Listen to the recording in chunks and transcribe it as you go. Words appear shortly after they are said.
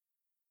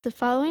The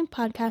following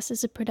podcast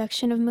is a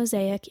production of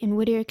Mosaic in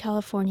Whittier,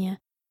 California,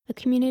 a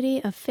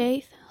community of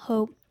faith,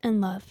 hope, and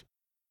love.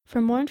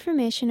 For more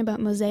information about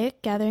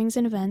Mosaic gatherings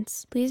and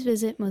events, please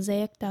visit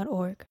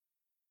mosaic.org.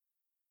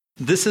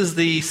 This is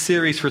the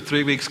series for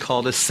 3 weeks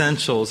called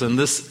Essentials, and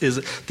this is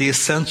the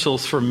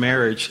essentials for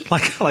marriage,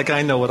 like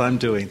I know what I'm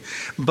doing.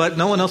 But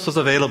no one else was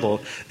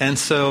available. And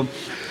so,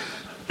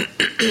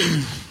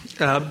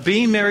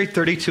 being married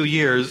 32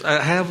 years,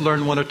 I have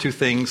learned one or two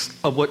things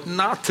of what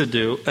not to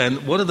do.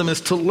 And one of them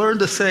is to learn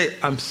to say,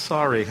 "I'm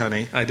sorry,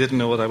 honey, I didn't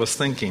know what I was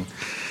thinking,"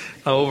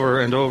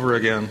 over and over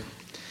again.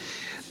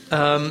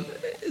 But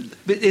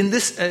in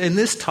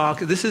this talk,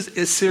 this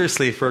is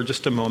seriously for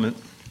just a moment,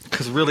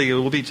 because really it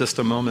will be just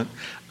a moment.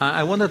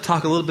 I want to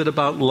talk a little bit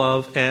about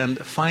love and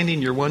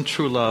finding your one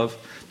true love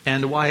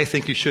and why I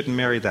think you shouldn't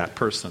marry that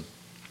person.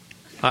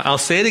 I'll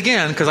say it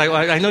again, because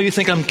I know you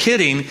think I'm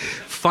kidding.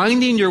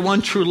 Finding your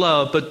one true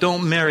love, but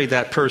don't marry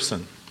that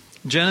person.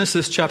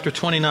 Genesis chapter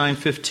 29,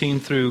 15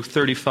 through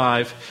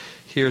 35,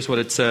 here's what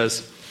it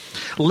says.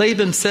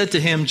 Laban said to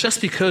him, "Just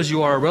because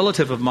you are a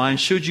relative of mine,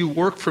 should you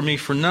work for me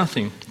for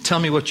nothing? Tell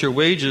me what your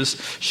wages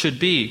should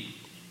be."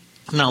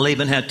 Now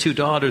Laban had two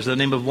daughters. The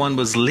name of one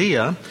was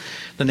Leah.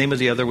 The name of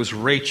the other was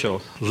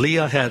Rachel.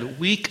 Leah had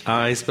weak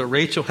eyes, but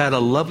Rachel had a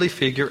lovely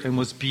figure and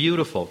was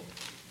beautiful.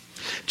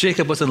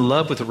 Jacob was in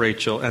love with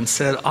Rachel and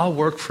said, "I'll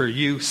work for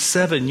you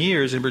 7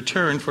 years in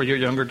return for your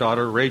younger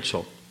daughter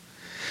Rachel."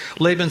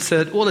 Laban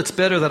said, "Well, it's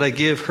better that I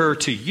give her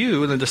to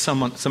you than to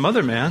some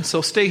other man,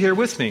 so stay here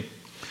with me."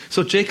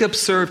 So Jacob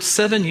served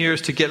 7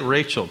 years to get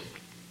Rachel.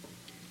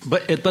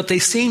 But they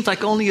seemed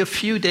like only a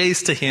few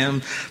days to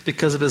him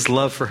because of his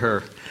love for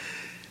her.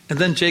 And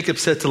then Jacob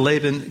said to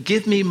Laban,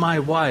 "Give me my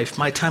wife.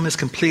 My time is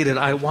completed.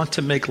 I want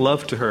to make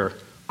love to her."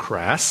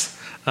 Crass.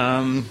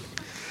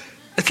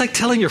 It's like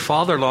telling your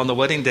father-in-law on the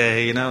wedding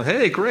day,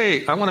 "Hey,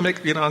 great, I'm going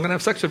to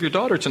have sex with your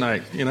daughter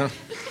tonight,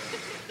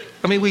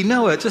 I mean, we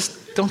know it,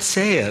 just don't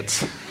say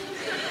it.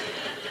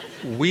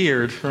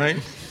 Weird, right?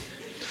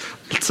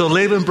 So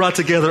Laban brought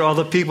together all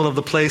the people of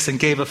the place and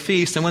gave a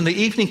feast. And when the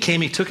evening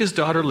came, he took his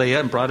daughter Leah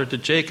and brought her to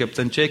Jacob.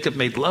 Then Jacob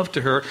made love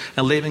to her,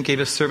 and Laban gave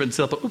his servant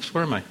Zilpah. Oops,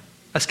 where am I?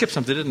 I skipped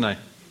something, didn't I?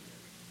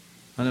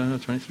 I don't know,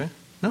 23?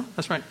 No,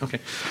 that's right. Okay.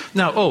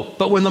 Now,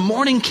 but when the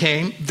morning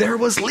came, there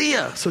was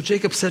Leah. So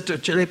Jacob said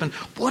to Laban,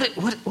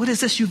 What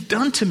is this you've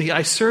done to me?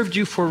 I served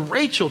you for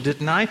Rachel,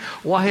 didn't I?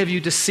 Why have you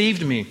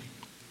deceived me?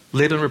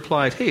 Laban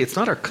replied, "Hey, it's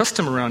not our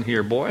custom around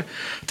here, boy,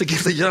 to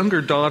give the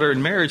younger daughter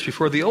in marriage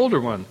before the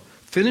older one.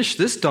 Finish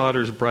this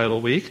daughter's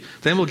bridal week,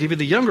 then we'll give you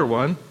the younger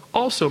one,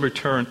 also in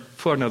return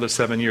for another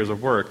 7 years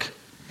of work."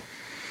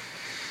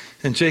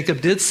 And Jacob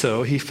did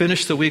so. He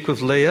finished the week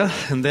with Leah,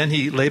 and then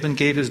Laban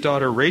gave his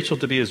daughter Rachel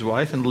to be his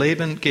wife, and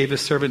Laban gave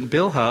his servant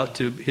Bilhah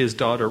to his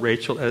daughter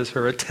Rachel as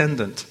her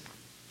attendant.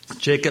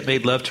 Jacob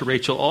made love to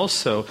Rachel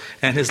also,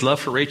 and his love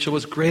for Rachel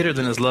was greater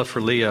than his love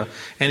for Leah,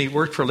 and he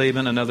worked for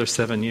Laban another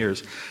 7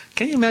 years.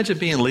 Can you imagine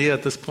being Leah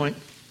at this point?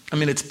 I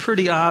mean, it's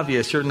pretty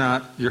obvious you're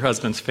not your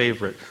husband's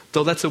favorite,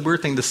 though that's a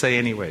weird thing to say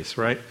anyways,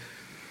 right?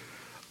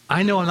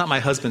 I know I'm not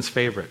my husband's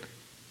favorite.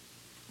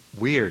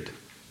 Weird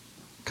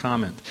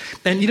comment.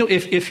 And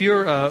if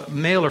you're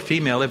male or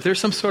female, if there's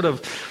some sort of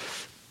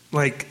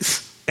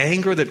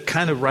anger that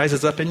kind of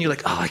rises up in you,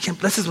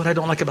 this is what I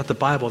don't like about the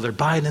Bible. They're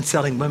buying and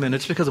selling women.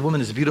 It's because a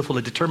woman is beautiful.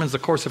 It determines the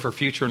course of her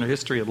future and her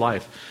history of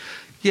life.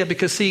 Yeah,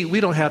 because see, we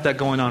don't have that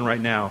going on right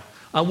now.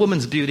 A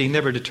woman's beauty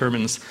never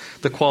determines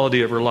the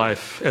quality of her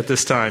life at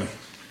this time.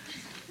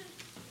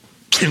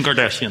 Kim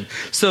Kardashian.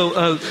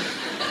 So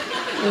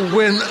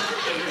when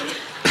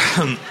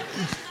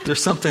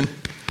there's something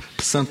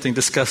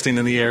disgusting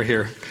in the air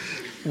here.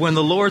 When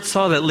the Lord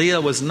saw that Leah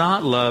was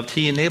not loved,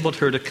 he enabled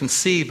her to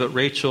conceive, but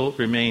Rachel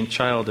remained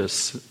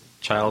childless.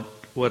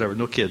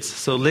 No kids.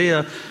 So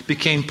Leah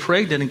became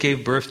pregnant and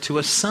gave birth to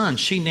a son.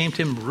 She named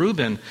him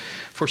Reuben,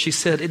 for she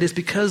said, "It is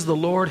because the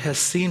Lord has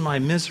seen my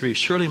misery.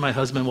 Surely my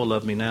husband will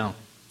love me now."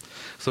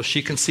 So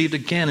she conceived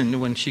again,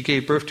 and when she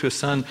gave birth to a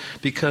son,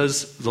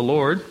 because the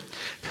Lord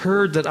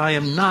heard that I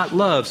am not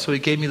loved, so he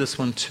gave me this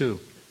one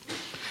too.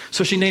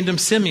 So she named him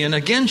Simeon.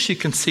 Again she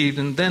conceived,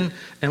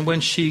 and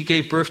when she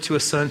gave birth to a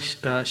son,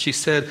 she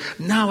said,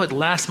 "Now at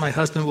last my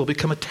husband will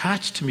become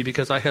attached to me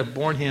because I have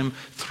borne him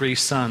 3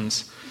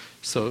 sons."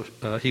 So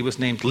he was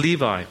named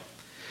Levi.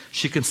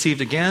 She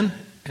conceived again,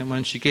 and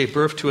when she gave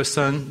birth to a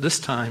son, this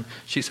time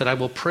she said, "I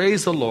will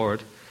praise the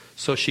Lord."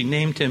 So she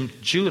named him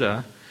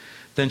Judah.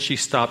 Then she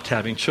stopped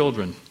having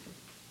children.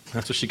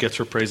 That's what she gets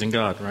for praising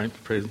God, right?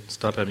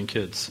 Stop having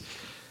kids.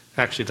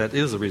 Actually, that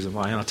is the reason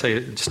why, and I'll tell you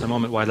in just a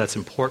moment why that's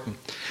important.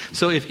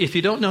 So if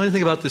you don't know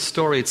anything about this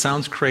story, it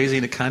sounds crazy,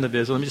 and it kind of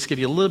is. Let me just give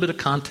you a little bit of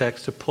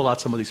context to pull out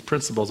some of these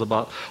principles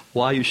about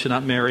why you should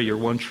not marry your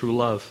one true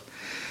love.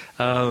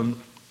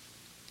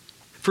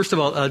 First of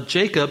all,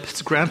 Jacob,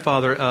 his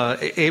grandfather,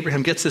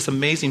 Abraham, gets this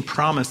amazing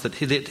promise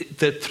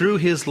that through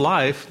his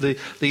life,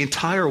 the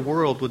entire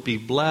world would be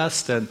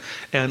blessed, and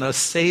a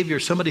Savior,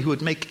 somebody who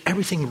would make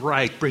everything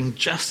right, bring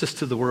justice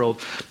to the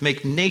world,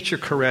 make nature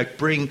correct,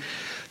 bring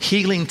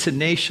healing to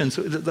nations,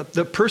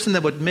 the person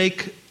that would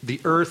make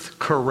the earth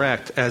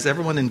correct as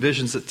everyone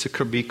envisions it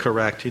to be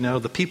correct,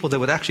 the people that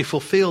would actually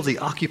fulfill the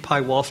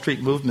Occupy Wall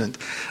Street movement,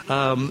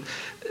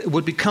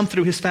 would come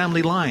through his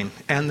family line.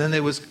 And then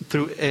it was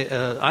through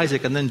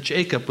Isaac, and then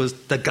Jacob was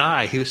the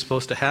guy who was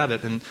supposed to have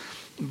it.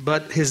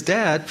 But his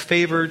dad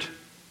favored,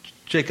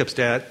 Jacob's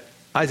dad,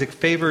 Isaac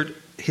favored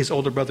his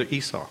older brother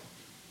Esau.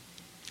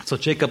 So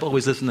Jacob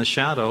always lives in the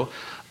shadow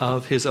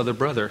of his other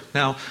brother.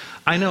 Now,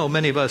 I know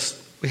many of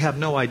us, we have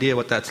no idea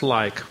what that's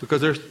like,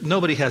 because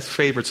nobody has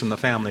favorites in the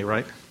family,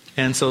 right?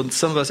 And so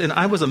some of us, and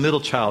I was a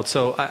middle child,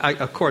 so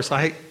of course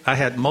I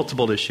had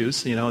multiple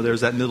issues.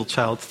 There's that middle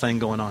child thing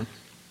going on.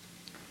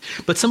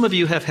 But some of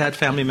you have had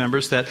family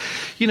members that,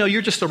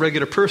 you're just a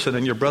regular person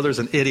and your brother's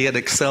an idiot,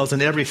 excels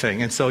in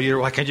everything. And so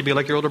why can't you be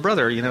like your older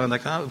brother? And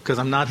like, oh, because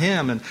I'm not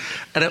him. And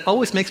it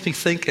always makes me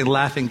think and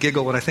laugh and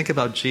giggle when I think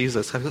about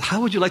Jesus.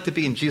 How would you like to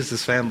be in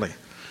Jesus' family?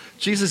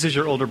 Jesus is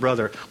your older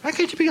brother. Why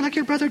can't you be like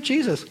your brother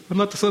Jesus? I'm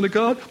not the son of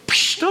God.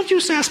 Psh, don't you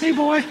sass me,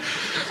 boy.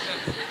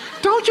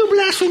 Don't you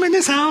blaspheme in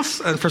this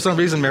house. And for some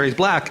reason, Mary's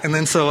black. And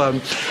then so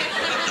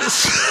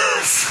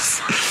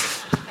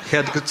he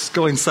had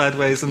going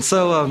sideways. And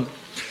so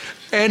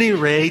any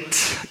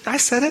rate, I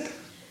said it.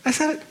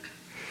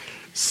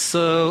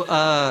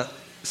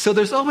 So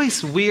there's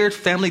always weird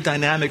family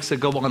dynamics that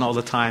go on all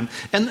the time.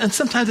 And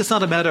sometimes it's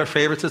not a matter of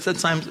favorites.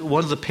 Sometimes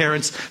one of the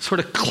parents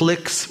sort of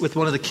clicks with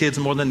one of the kids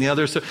more than the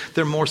other. So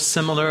they're more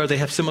similar. They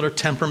have similar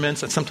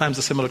temperaments. And sometimes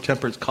the similar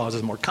temperament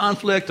causes more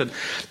conflict.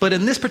 But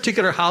in this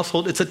particular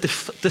household, it's a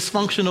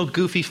dysfunctional,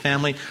 goofy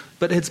family.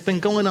 But it's been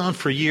going on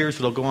for years.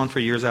 It'll go on for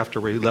years after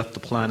we left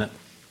the planet.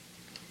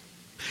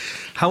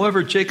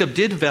 However, Jacob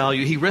did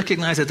value, he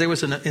recognized that there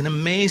was an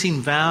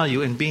amazing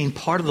value in being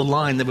part of the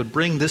line that would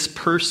bring this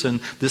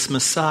person, this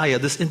Messiah,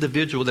 this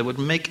individual that would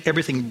make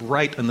everything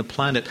right on the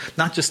planet,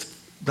 not just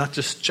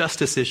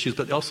justice issues,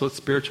 but also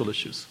spiritual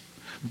issues.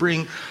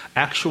 Bring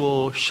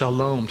actual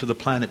shalom to the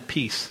planet,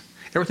 peace.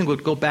 Everything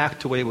would go back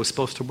to the way it was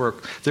supposed to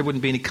work. There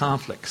wouldn't be any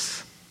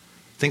conflicts.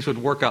 Things would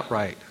work out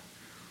right.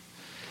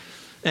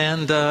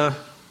 And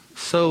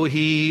so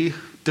he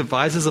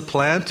devises a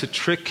plan to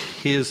trick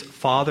his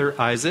father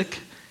Isaac,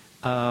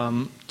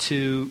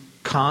 to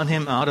con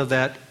him out of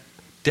that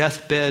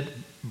deathbed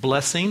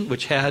blessing,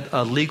 which had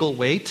a legal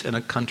weight and a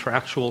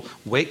contractual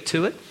weight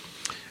to it.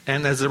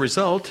 And as a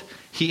result,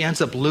 he ends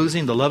up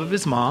losing the love of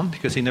his mom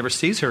because he never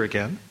sees her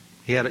again.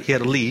 He had to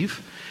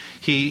leave.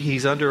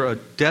 He's under a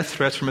death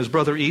threat from his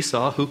brother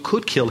Esau, who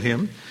could kill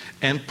him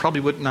and probably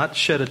would not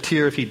shed a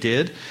tear if he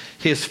did.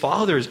 His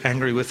father is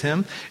angry with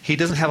him. He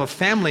doesn't have a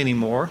family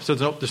anymore, so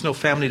there's no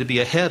family to be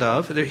ahead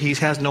of. He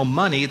has no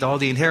money. All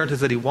the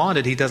inheritance that he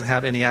wanted, he doesn't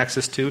have any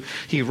access to.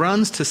 He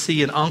runs to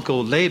see an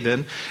uncle,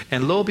 Laban,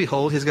 and lo and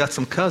behold, he's got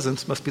some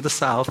cousins. Must be the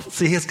South.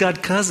 See, he's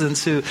got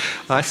cousins who,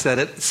 I said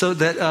it, so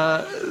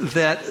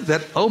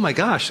that oh my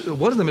gosh,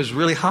 one of them is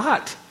really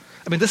hot.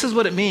 I mean, this is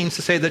what it means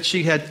to say that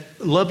she had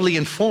lovely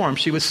in form.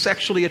 She was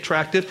sexually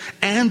attractive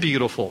and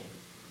beautiful.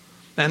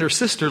 And her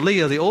sister,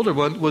 Leah, the older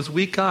one, was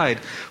weak-eyed,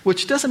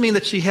 which doesn't mean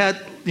that she had,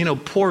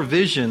 poor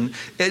vision.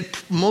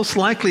 Most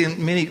likely,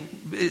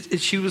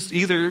 she was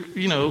either,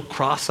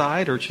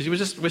 cross-eyed or she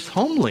was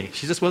homely.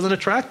 She just wasn't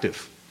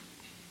attractive.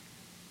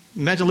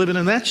 Imagine living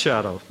in that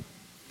shadow,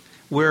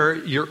 where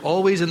you're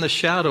always in the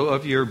shadow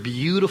of your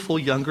beautiful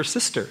younger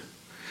sister.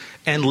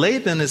 And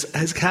Laban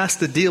has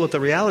to deal with the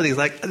reality. He's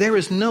like, there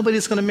is nobody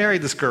that's going to marry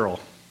this girl.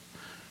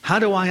 How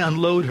do I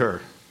unload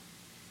her?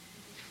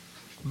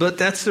 But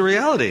that's the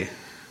reality.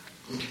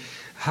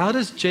 How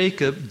does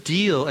Jacob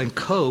deal and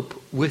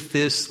cope with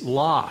this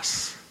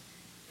loss?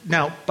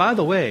 Now, by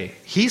the way,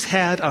 he's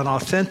had an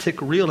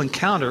authentic, real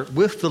encounter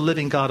with the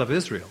living God of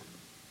Israel.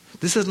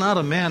 This is not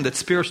a man that's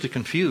spiritually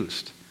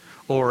confused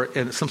or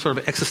in some sort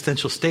of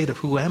existential state of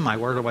who am I,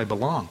 where do I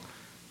belong?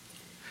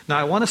 Now,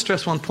 I want to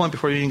stress one point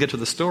before you even get to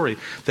the story,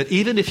 that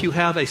even if you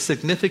have a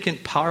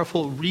significant,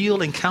 powerful,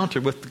 real encounter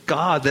with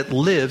God that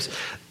lives,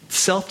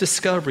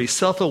 self-discovery,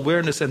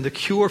 self-awareness, and the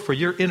cure for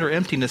your inner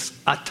emptiness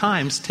at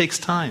times takes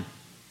time.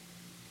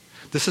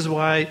 This is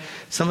why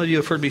some of you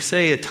have heard me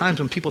say at times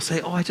when people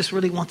say, I just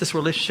really want this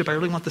relationship, I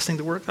really want this thing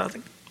to work out.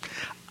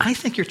 I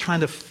think you're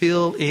trying to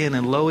fill in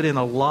and load in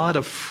a lot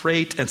of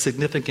freight and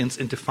significance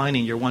into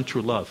finding your one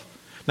true love.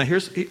 Now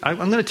I'm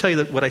going to tell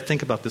you what I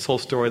think about this whole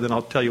story, then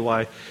I'll tell you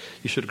why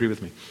you should agree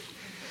with me.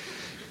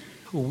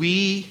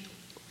 We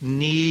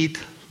need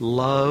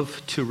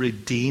love to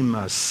redeem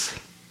us.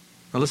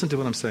 Now listen to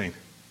what I'm saying.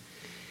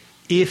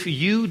 If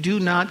you do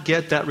not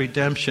get that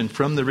redemption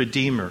from the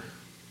Redeemer,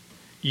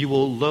 you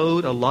will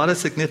load a lot of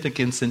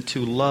significance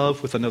into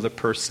love with another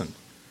person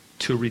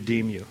to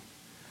redeem you,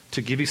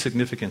 to give you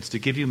significance, to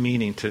give you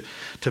meaning, to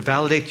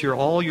validate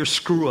all your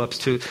screw-ups,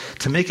 to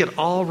make it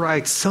all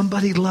right.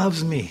 Somebody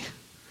loves me.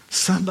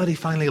 Somebody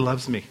finally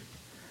loves me.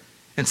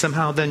 And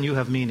somehow then you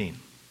have meaning.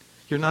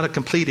 You're not a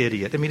complete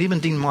idiot. I mean, even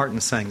Dean Martin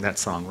sang that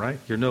song, right?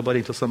 You're nobody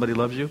until somebody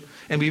loves you.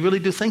 And we really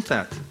do think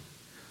that.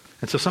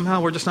 And so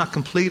somehow we're just not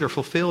complete or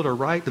fulfilled or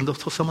right until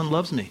someone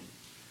loves me.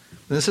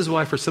 And this is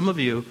why for some of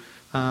you,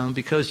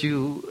 because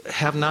you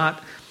have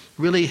not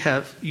really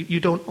you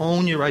don't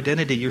own your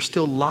identity. You're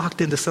still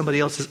locked into somebody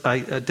else's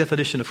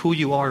definition of who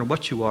you are and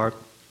what you are.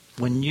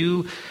 When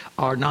you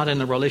are not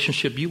in a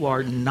relationship, you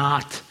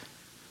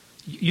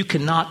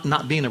cannot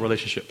not be in a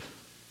relationship.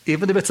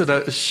 Even if it's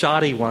a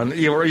shoddy one,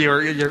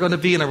 you're going to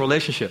be in a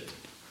relationship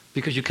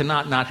because you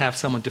cannot not have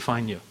someone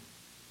define you.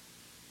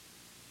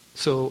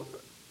 So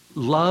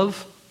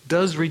love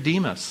does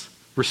redeem us,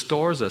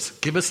 restores us,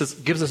 gives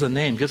us a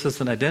name, gives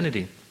us an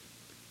identity.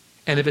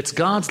 And if it's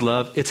God's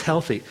love, it's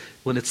healthy.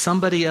 When it's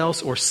somebody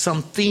else or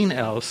something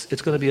else,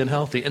 it's going to be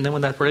unhealthy. And then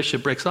when that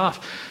relationship breaks off,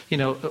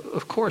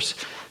 of course,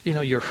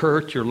 you're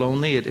hurt, you're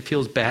lonely, it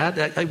feels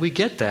bad. We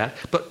get that,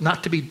 but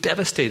not to be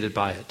devastated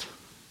by it.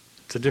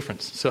 It's a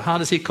difference. So how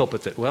does he cope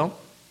with it? Well,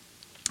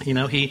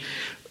 we'll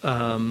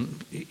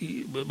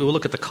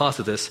look at the cost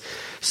of this.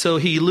 So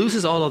he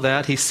loses all of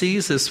that. He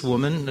sees this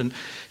woman, and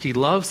he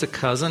loves the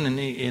cousin,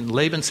 and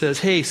Laban says,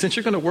 hey, since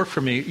you're going to work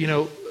for me,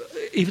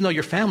 even though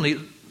you're family,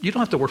 you don't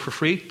have to work for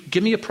free.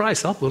 Give me a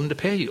price. I'm willing to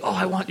pay you.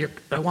 Oh,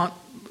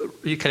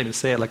 you can't even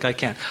say it like I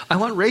can. I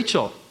want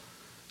Rachel.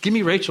 Give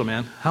me Rachel,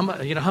 man. How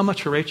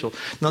much for Rachel?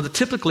 Now,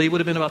 typically, it would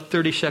have been about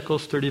 30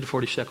 to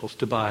 40 shekels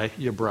to buy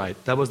your bride.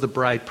 That was the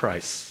bride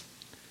price,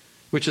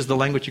 which is the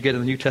language you get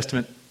in the New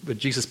Testament that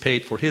Jesus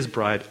paid for his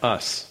bride,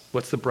 us.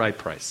 What's the bride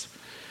price?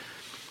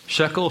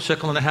 Shekel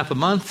and a half a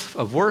month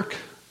of work.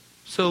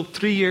 So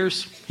 3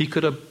 years, he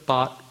could have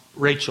bought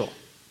Rachel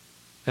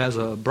as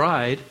a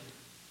bride,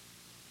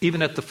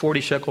 even at the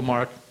 40 shekel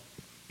mark,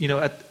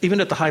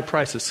 even at the high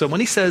prices. So when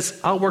he says,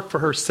 I'll work for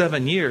her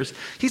 7 years,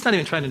 he's not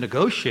even trying to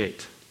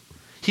negotiate.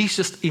 He's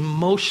just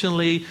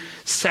emotionally,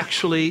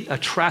 sexually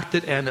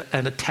attracted and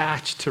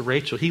attached to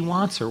Rachel. He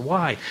wants her.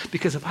 Why?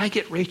 Because if I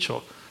get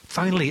Rachel,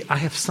 finally I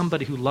have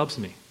somebody who loves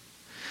me.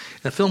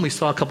 The film we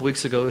saw a couple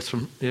weeks ago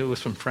it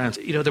was from France.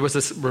 There was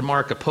this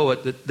remark, a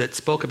poet that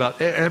spoke about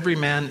every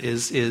man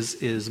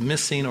is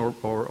missing or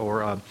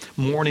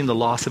mourning the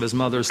loss of his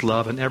mother's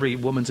love, and every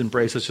woman's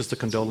embrace is just a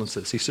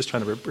condolences. He's just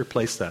trying to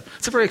replace that.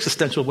 It's a very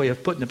existential way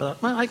of putting it, but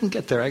I can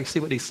get there. I see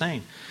what he's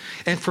saying.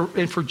 And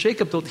for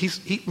Jacob, though,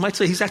 he might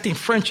say he's acting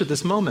French at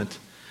this moment.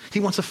 He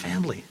wants a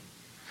family.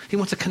 He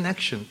wants a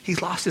connection.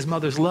 He's lost his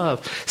mother's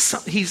love. So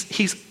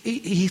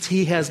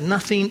he has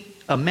nothing.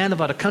 A man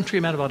about a country,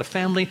 a man about a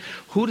family.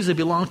 Who does he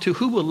belong to?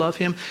 Who will love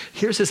him?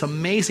 Here's this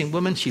amazing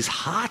woman. She's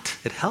hot.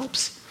 It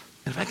helps.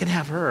 And if I can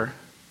have her,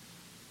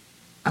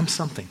 I'm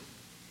something.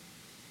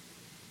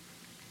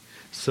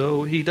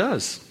 So he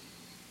does.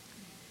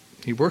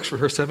 He works for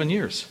her 7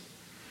 years.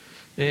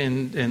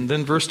 And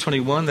then verse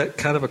 21, that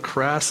kind of a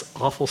crass,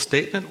 awful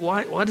statement.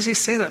 Why does he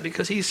say that?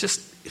 Because he's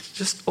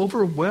just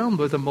overwhelmed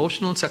with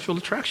emotional and sexual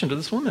attraction to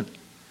this woman.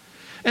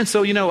 And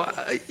so,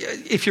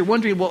 if you're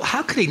wondering, well,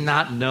 how could he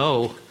not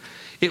know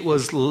it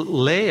was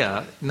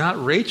Leah,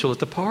 not Rachel, at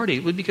the party?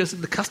 It would be because of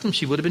the custom.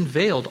 She would have been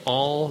veiled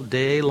all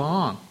day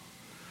long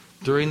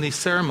during the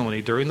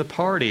ceremony, during the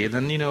party. And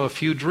then, a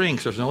few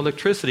drinks. There's no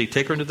electricity.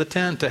 Take her into the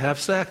tent to have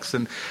sex.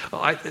 And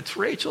it's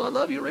Rachel. I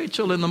love you,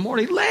 Rachel. In the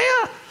morning,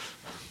 Leah!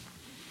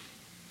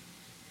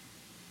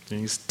 And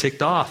he's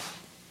ticked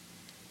off,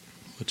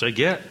 which I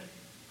get,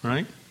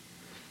 right?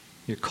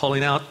 You're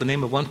calling out the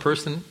name of one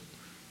person,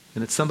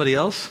 and it's somebody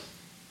else.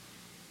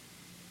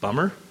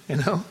 Bummer,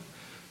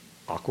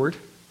 awkward.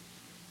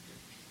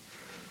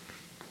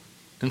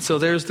 And so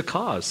there's the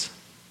cause.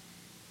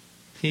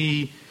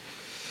 He,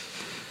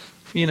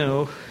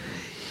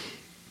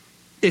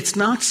 it's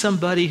not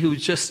somebody who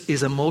just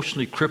is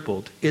emotionally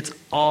crippled. It's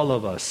all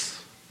of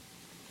us.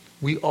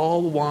 We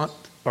all want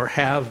or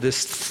have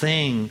this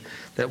thing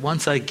that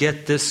once I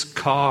get this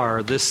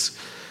car, this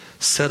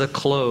set of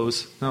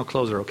clothes, no,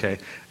 clothes are okay.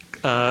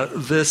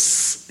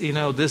 This,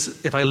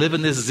 if I live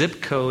in this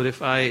zip code,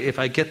 if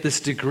I get this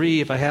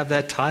degree, if I have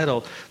that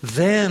title,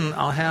 then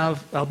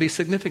I'll be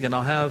significant.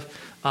 I'll have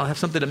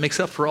something that makes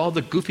up for all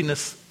the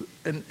goofiness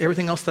and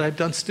everything else that I've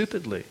done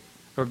stupidly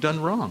or done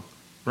wrong.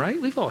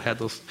 Right? We've all had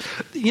those.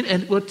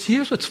 And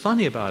here's what's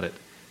funny about it.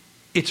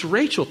 It's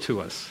Rachel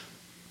to us,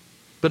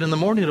 but in the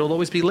morning it'll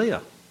always be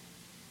Leah.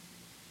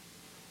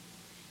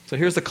 So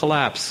here's the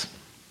collapse.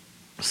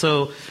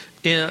 So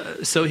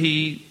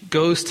he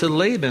goes to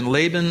Laban.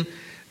 Laban,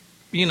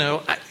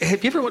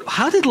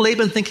 how did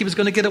Laban think he was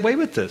going to get away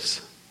with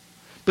this?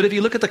 But if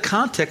you look at the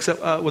context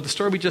of with the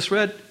story we just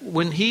read,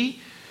 when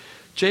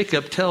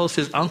Jacob tells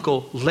his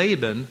uncle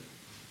Laban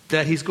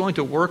that he's going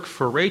to work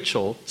for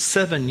Rachel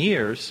 7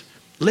 years,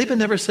 Laban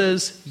never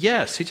says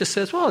yes. He just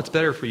says, well, it's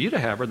better for you to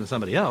have her than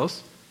somebody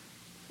else,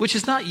 which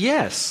is not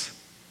yes.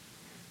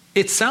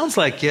 It sounds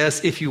like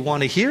yes if you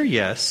want to hear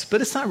yes, but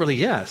it's not really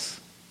yes.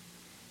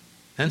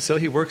 And so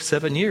he works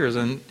 7 years,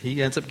 and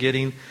he ends up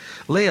getting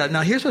Leah. Now,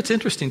 here's what's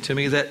interesting to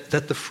me, that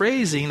the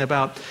phrasing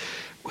about,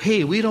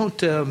 hey, we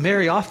don't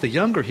marry off the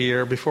younger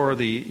here before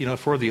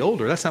the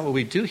older. That's not what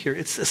we do here.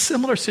 It's a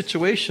similar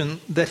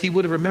situation that he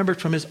would have remembered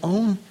from his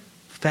own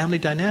family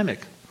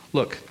dynamic.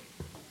 Look,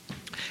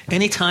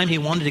 anytime he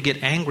wanted to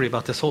get angry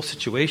about this whole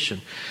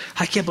situation,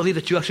 I can't believe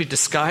that you actually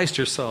disguised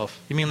yourself.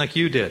 You mean like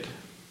you did?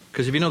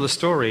 Because if you know the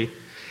story,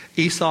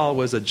 Esau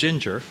was a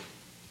ginger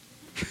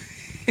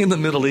in the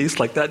Middle East,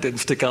 like that didn't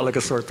stick out like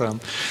a sore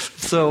thumb.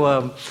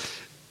 So,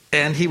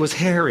 and he was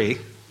hairy,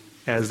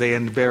 as they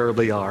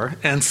invariably are.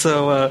 And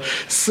so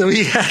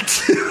he had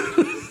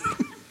to,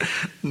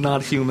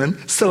 not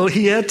human, so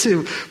he had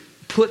to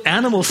put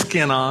animal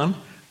skin on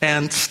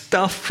and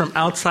stuff from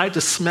outside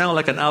to smell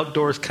like an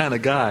outdoors kind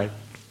of guy.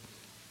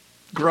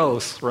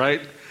 Gross,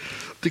 right?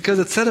 Because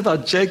it said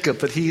about Jacob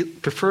that he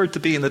preferred to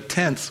be in the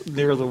tents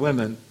near the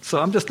women. So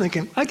I'm just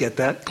thinking, I get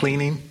that,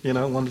 cleaning,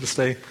 wanted to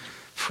stay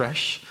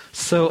fresh.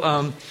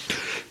 So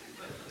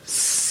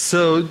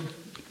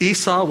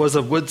Esau was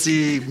a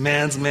woodsy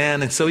man's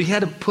man, and so he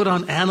had to put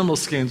on animal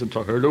skins and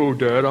talk, "Hello,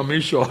 Dad, I'm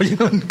Esau,"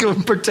 and go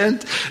and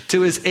pretend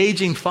to his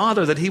aging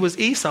father that he was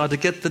Esau to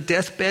get the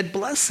deathbed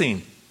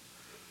blessing.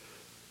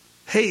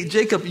 Hey,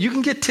 Jacob, you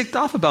can get ticked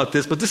off about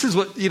this, but this is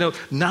what,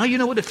 now you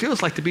know what it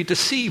feels like to be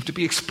deceived, to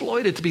be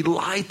exploited, to be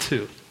lied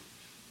to.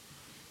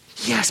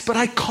 Yes, but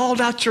I called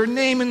out your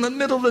name in the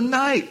middle of the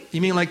night. You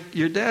mean like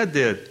your dad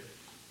did?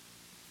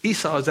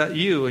 Esau, is that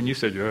you? And you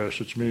said, "Yes,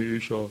 it's me,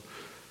 Esau."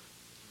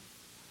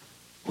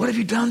 What have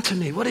you done to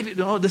me? What have you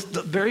done? The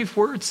very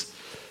words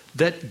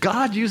that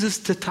God uses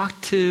to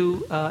talk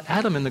to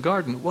Adam in the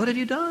garden. What have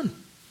you done?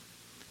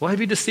 Why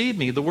have you deceived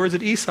me? The words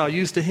that Esau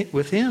used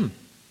with him.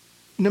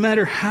 No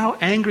matter how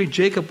angry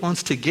Jacob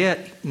wants to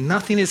get,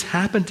 nothing has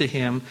happened to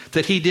him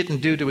that he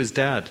didn't do to his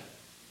dad.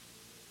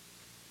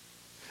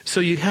 So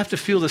you have to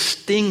feel the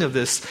sting of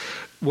this,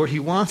 where he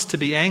wants to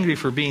be angry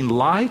for being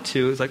lied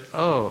to. It's like,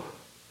 oh,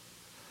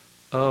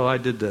 I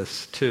did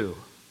this too.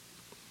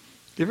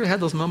 You ever had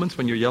those moments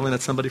when you're yelling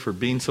at somebody for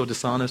being so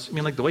dishonest? I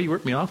mean, like the way you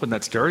worked me off with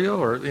that stereo,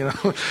 or,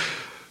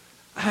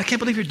 I can't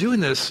believe you're doing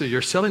this.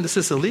 You're selling this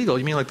is illegal.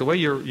 You mean like the way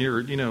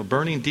you're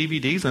burning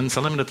DVDs and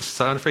selling them at the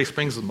Santa Fe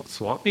Springs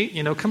swap meet?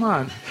 Come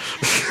on.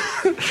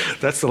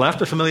 That's the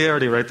laughter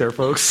familiarity right there,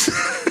 folks.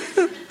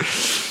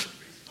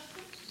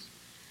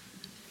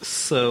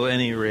 So, at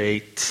any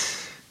rate,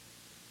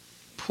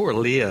 poor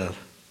Leah.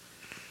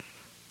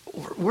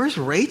 Where's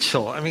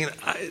Rachel? I mean,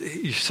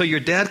 so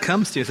your dad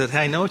comes to you and says,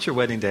 "Hey, I know it's your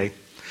wedding day.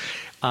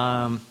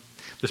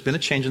 There's been a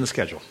change in the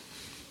schedule."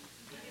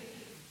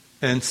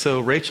 And so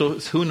Rachel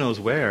is who knows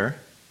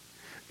where,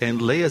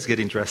 and Leah's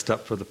getting dressed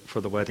up for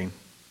the wedding.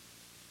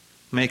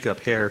 Makeup,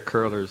 hair,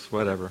 curlers,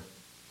 whatever.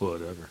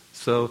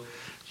 So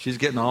she's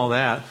getting all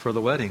that for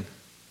the wedding.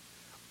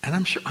 And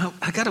I'm sure,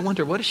 I got to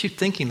wonder, what is she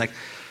thinking? Like,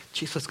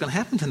 geez, what's going to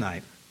happen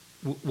tonight?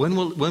 When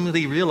will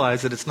he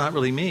realize that it's not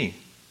really me?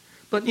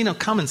 But,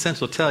 common sense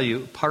will tell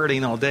you,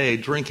 partying all day,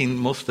 drinking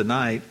most of the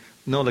night,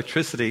 no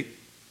electricity,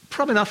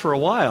 probably not for a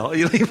while.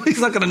 He's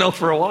not going to know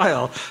for a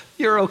while.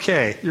 You're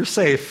okay. You're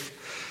safe.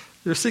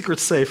 Your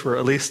secret's safe, or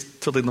at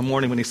least till in the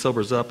morning when he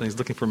sobers up and he's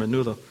looking for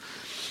menudo.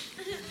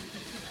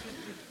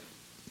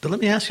 But let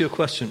me ask you a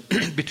question.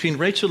 Between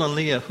Rachel and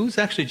Leah, who's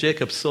actually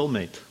Jacob's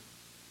soulmate?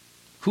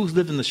 Who's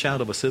lived in the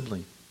shadow of a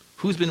sibling?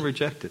 Who's been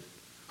rejected?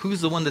 Who's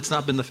the one that's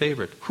not been the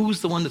favorite?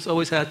 Who's the one that's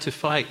always had to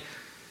fight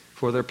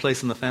for their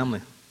place in the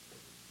family?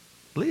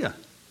 Leah.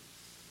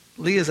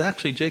 Leah is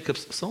actually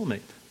Jacob's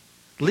soulmate.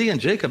 Leah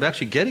and Jacob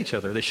actually get each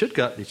other. They should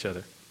get each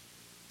other.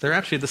 They're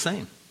actually the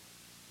same.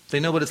 They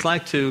know what it's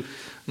like to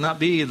not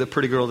be the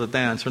pretty girl that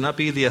dance, or not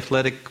be the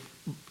athletic,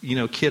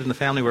 kid in the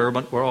family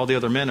where all the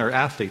other men are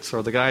athletes,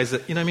 or the guys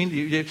that,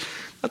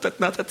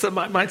 not that's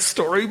my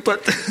story,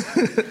 but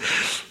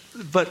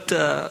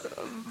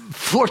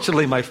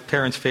fortunately my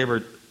parents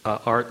favored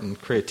art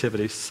and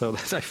creativity, so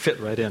I fit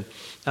right in.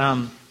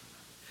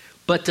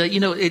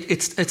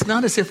 It's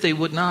not as if they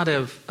would not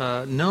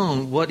have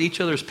known what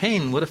each other's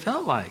pain would have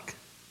felt like.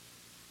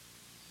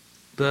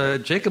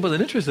 But Jacob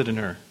wasn't interested in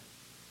her.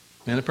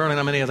 And apparently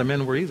not many other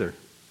men were either.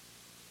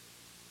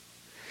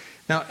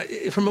 Now,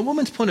 from a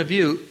woman's point of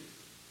view,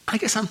 I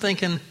guess I'm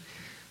thinking,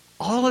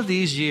 all of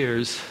these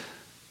years,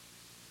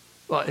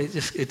 well,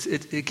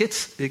 it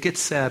gets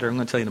sadder. I'm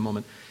going to tell you in a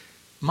moment.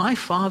 My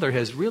father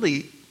has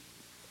really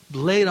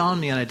laid on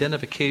me an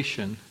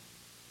identification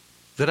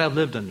that I've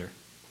lived under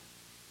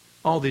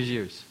all these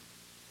years.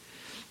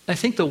 I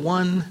think the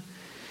one,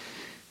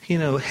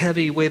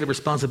 heavy weight of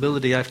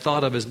responsibility I've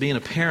thought of as being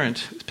a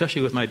parent,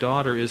 especially with my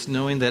daughter, is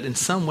knowing that in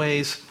some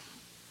ways,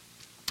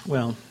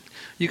 well,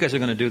 you guys are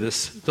going to do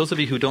this. Those of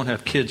you who don't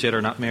have kids yet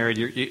or not married,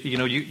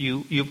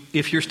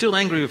 if you're still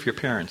angry with your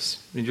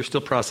parents and you're still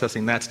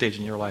processing that stage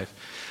in your life,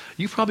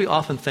 you probably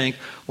often think,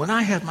 when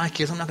I have my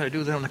kids, I'm not going to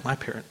do them like my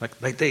parent,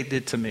 like they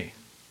did to me,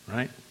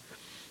 right?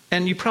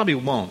 And you probably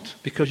won't,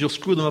 because you'll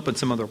screw them up in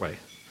some other way.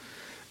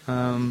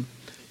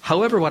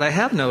 However, what I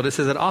have noticed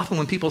is that often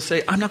when people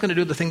say, I'm not going to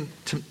do the thing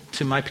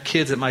to my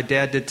kids that my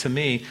dad did to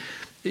me,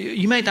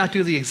 you might not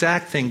do the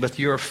exact thing, but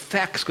your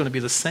effect's going to be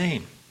the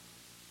same.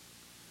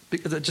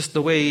 Because just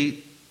the way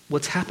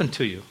what's happened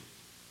to you.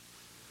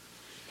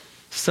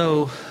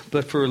 So,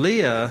 but for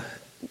Leah,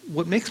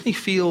 what makes me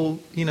feel,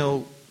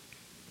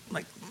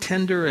 like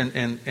tender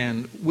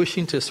and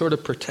wishing to sort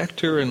of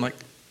protect her and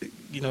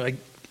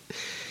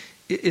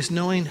is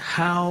knowing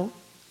how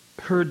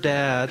her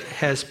dad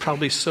has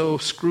probably so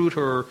screwed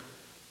her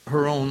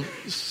her own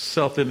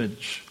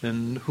self-image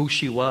and who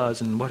she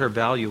was and what her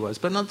value was.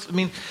 But not, I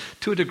mean,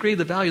 to a degree,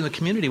 the value in the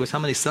community was how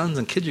many sons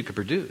and kids you could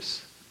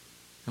produce.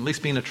 At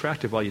least being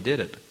attractive while you did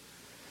it.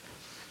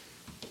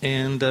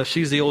 And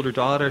she's the older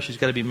daughter. She's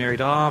got to be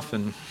married off.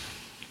 And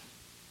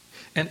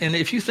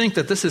if you think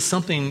that this is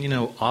something,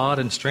 odd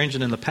and strange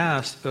and in the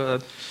past,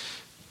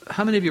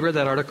 how many of you read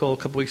that article a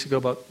couple weeks ago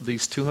about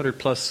these 200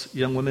 plus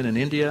young women in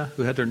India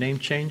who had their name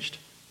changed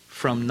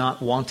from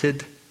not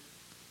wanted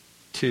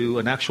to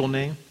an actual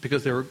name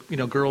because they were,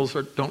 girls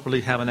don't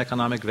really have an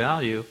economic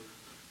value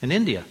in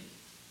India.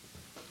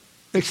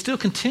 It still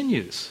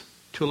continues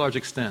to a large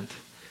extent.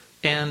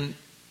 And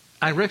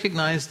I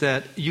recognize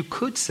that you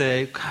could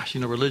say, gosh,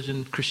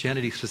 religion,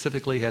 Christianity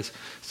specifically, has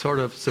sort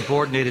of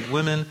subordinated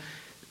women.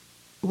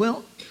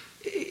 Well,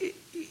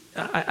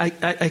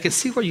 I can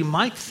see where you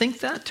might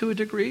think that to a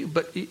degree,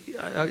 but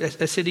I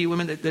say to you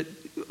women that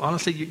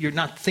honestly, you're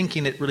not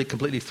thinking it really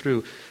completely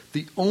through.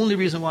 The only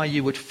reason why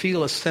you would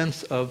feel a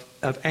sense of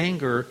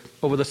anger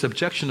over the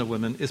subjection of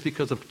women is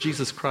because of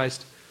Jesus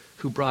Christ,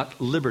 who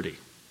brought liberty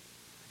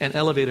and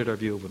elevated our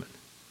view of women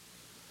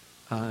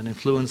and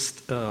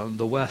influenced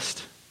the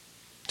West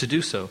to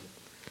do so.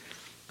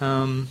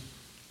 But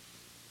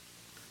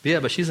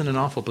she's in an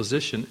awful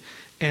position.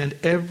 And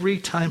every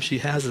time she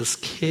has this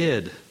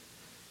kid,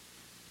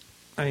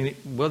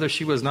 whether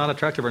she was not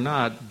attractive or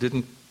not,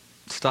 didn't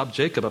stop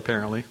Jacob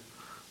apparently.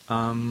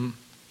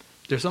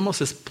 There's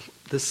almost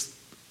this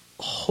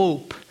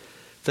hope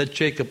that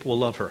Jacob will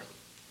love her.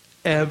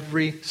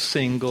 Every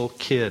single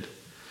kid.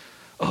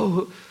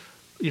 And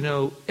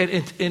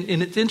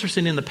it's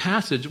interesting in the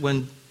passage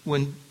when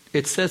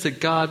it says that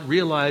God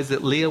realized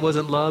that Leah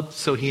wasn't loved,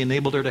 so he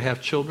enabled her to have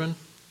children.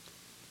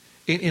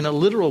 In a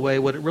literal way,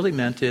 what it really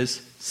meant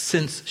is,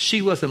 since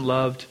she wasn't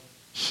loved,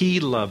 he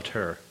loved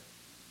her.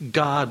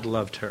 God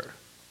loved her.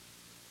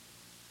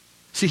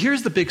 See,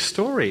 here's the big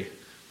story.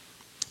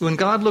 When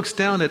God looks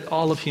down at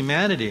all of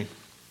humanity,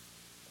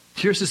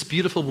 here's this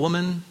beautiful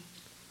woman,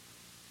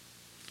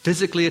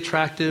 physically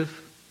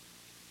attractive,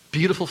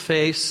 beautiful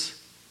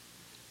face,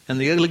 and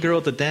the ugly girl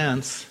at the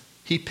dance.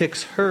 He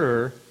picks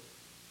her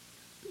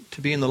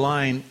to be in the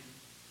line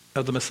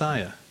of the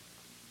Messiah.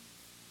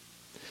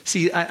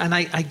 See,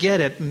 I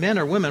get it. Men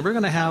or women, we're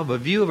going to have a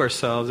view of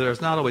ourselves that is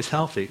not always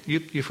healthy.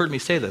 You've heard me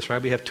say this,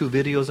 right? We have two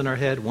videos in our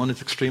head. One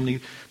is extremely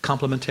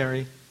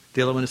complimentary.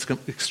 The other one is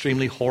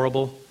extremely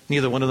horrible.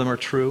 Neither one of them are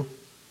true.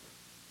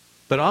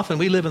 But often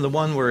we live in the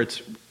one where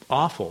it's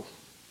awful.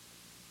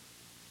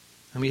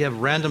 And we have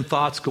random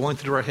thoughts going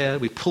through our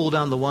head. We pull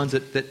down the ones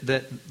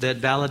that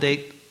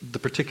validate the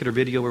particular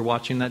video we're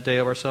watching that day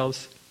of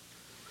ourselves.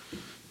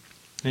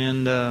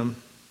 And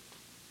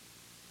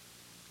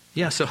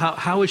so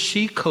how is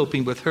she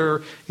coping with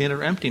her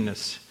inner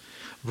emptiness?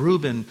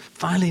 Reuben,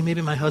 finally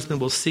maybe my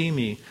husband will see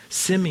me.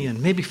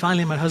 Simeon, maybe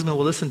finally my husband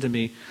will listen to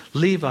me.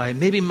 Levi,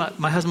 maybe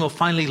my husband will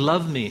finally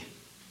love me.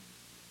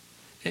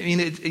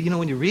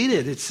 When you read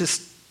it, it's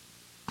just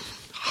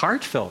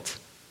heartfelt.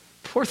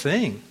 Poor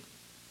thing.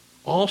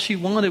 All she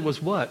wanted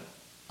was what?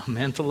 A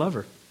man to love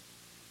her.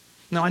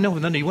 Now, I know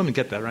none of you women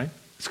get that, right?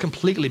 It's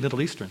completely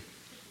Middle Eastern.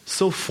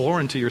 So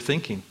foreign to your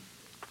thinking.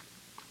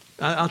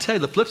 I'll tell you,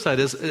 the flip side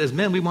is, as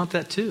men, we want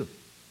that too.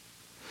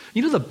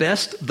 One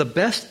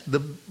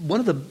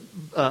of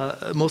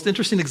the most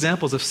interesting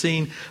examples of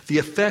seeing the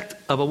effect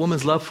of a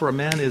woman's love for a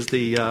man is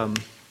there's a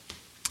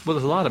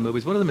lot of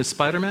movies. One of them is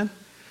Spider-Man.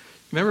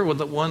 Remember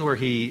the one where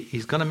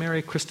he's going to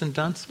marry Kristen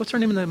Dunst? What's her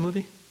name in that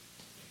movie?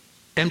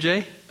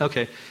 MJ?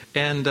 Okay.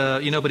 And,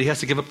 but he has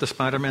to give up the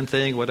Spider-Man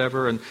thing,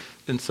 whatever.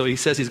 And so he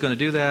says he's going to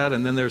do that.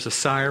 And then there's a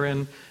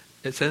siren.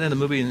 It's in the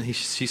movie, and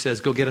she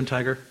says, "Go get him,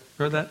 Tiger."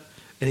 Remember that?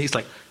 And he's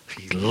like,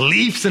 he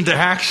leaps into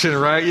action,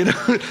 right?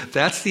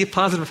 That's the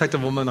positive effect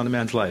of a woman on a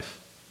man's life.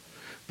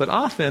 But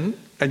often,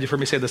 and you've heard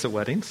me say this at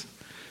weddings,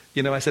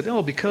 I said,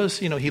 because,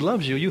 he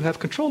loves you, you have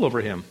control over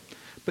him.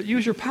 But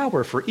use your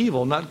power for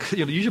evil,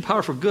 use your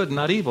power for good,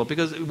 not evil.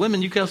 Because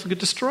women, you can also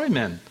destroy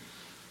men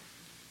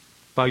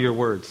by your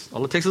words.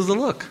 All it takes is a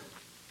look.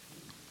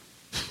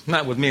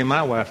 Not with me and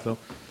my wife, though.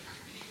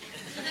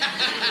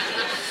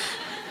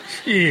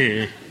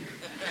 Yeah.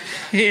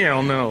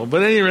 Hell no.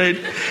 But at any rate,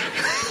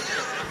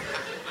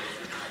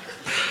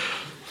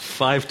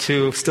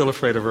 5'2", still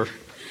afraid of her.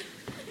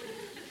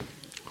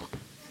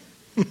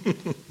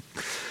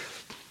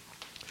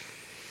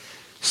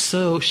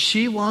 So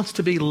she wants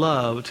to be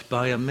loved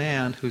by a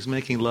man who's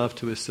making love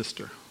to his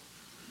sister.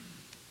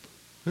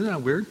 Isn't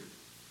that weird?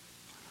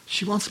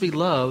 She wants to be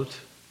loved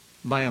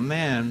by a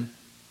man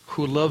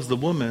who loves the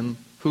woman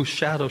whose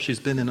shadow she's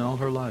been in all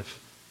her life.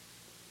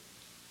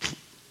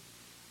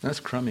 That's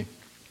crummy.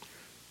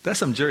 That's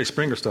some Jerry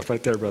Springer stuff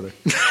right there, brother.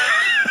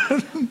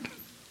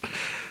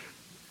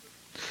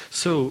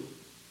 So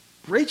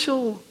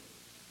Rachel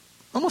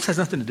almost has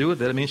nothing to do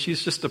with it.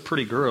 She's just a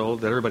pretty girl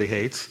that everybody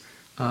hates.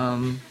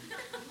 Come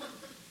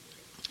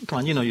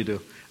on, you do.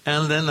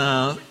 And then,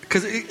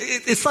 because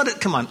it's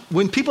not, come on,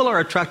 when people are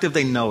attractive,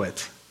 they know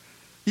it.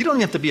 You don't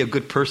even have to be a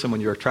good person when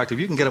you're attractive.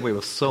 You can get away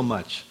with so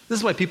much. This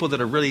is why people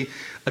that are really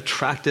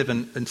attractive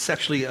and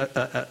sexually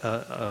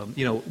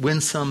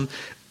winsome,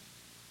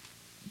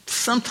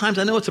 sometimes,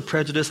 I know it's a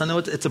prejudice, I know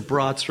it's a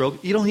broad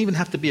stroke, you don't even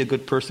have to be a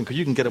good person because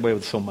you can get away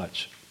with so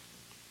much.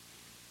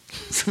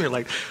 Some are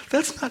like,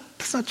 that's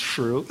not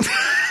true.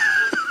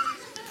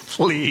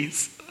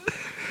 Please.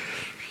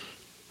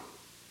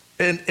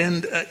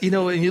 And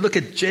you look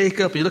at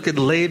Jacob, you look at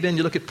Laban,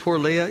 you look at poor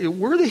Leah,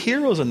 we're the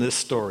heroes in this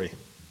story.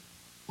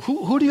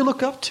 Who do you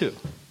look up to?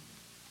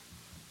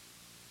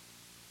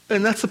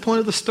 And that's the point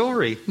of the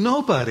story.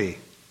 Nobody.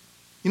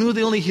 You know who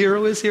the only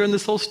hero is here in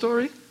this whole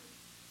story?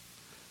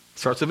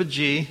 Starts with a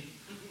G,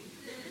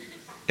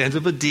 ends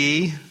with a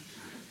D.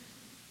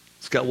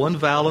 It's got one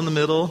vowel in the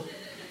middle.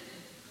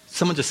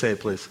 Someone just say it,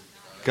 please.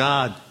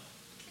 God.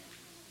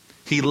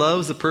 He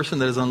loves the person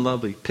that is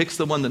unlovely, picks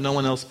the one that no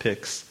one else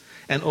picks,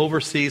 and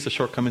oversees the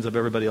shortcomings of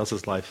everybody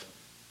else's life.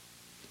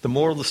 The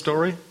moral of the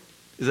story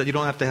is that you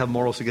don't have to have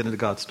morals to get into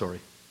God's story.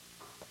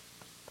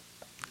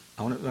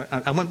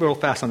 I went real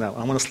fast on that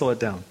one. I want to slow it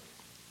down.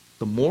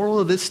 The moral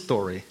of this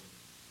story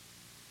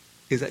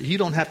is that you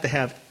don't have to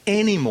have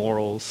any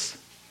morals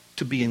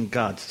to be in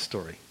God's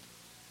story.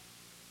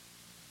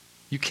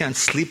 You can't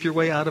sleep your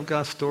way out of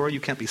God's story.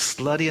 You can't be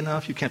slutty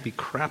enough. You can't be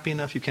crappy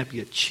enough. You can't be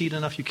a cheat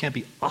enough. You can't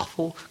be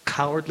awful,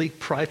 cowardly,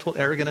 prideful,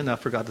 arrogant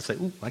enough for God to say,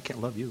 ooh, I can't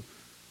love you.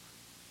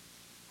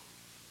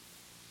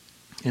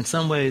 In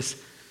some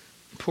ways,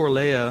 poor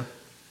Leah,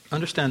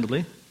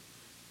 understandably,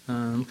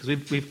 because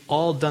we've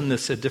all done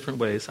this in different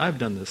ways. I've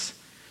done this.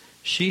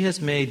 She has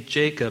made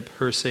Jacob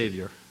her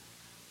savior.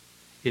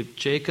 If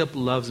Jacob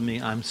loves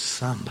me, I'm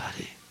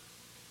somebody.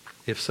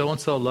 If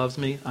so-and-so loves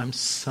me, I'm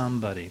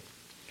somebody.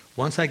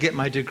 Once I get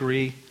my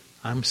degree,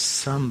 I'm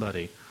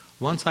somebody.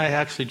 Once I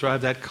actually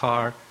drive that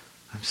car,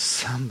 I'm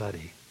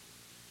somebody.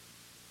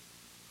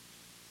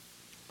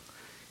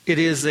 It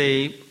is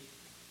a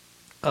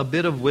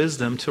bit of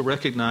wisdom to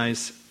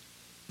recognize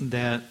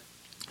that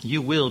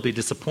you will be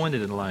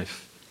disappointed in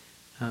life.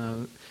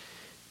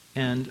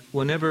 And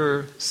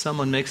whenever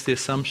someone makes the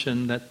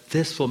assumption that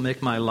this will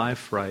make my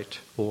life right,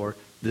 or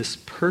this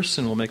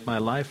person will make my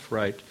life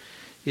right,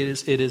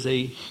 it is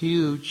a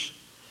huge,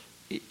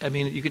 I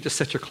mean, you could just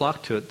set your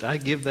clock to it. I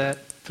give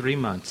that 3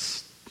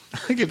 months.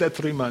 I give that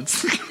 3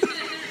 months.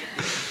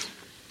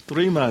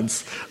 3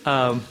 months. You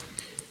don't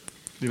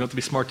have to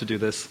be smart to do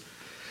this.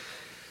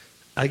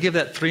 I give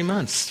that 3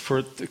 months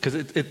because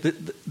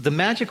the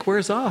magic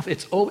wears off.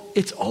 It's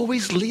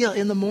always Leah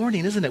in the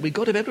morning, isn't it? We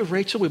go to bed with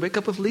Rachel, we wake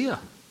up with Leah.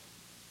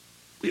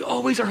 We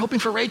always are hoping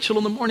for Rachel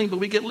in the morning, but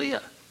we get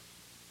Leah.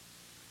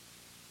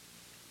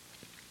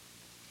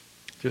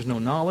 There's no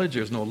knowledge,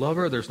 there's no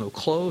lover, there's no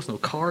clothes, no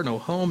car, no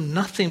home.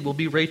 Nothing will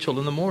be Rachel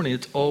in the morning.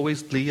 It's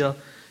always Leah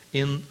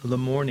in the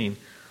morning.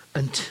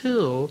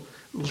 Until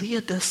Leah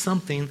does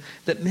something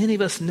that many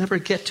of us never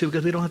get to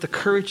because we don't have the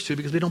courage to,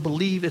 because we don't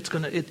believe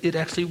it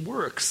actually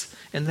works.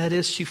 And that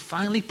is, she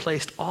finally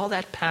placed all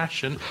that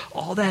passion,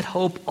 all that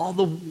hope, all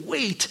the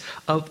weight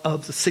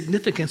of the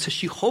significance that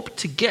she hoped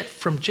to get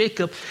from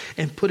Jacob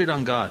and put it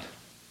on God.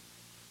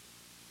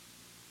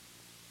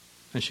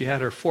 And she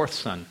had her fourth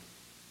son,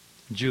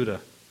 Judah.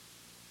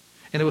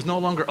 And it was no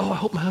longer, I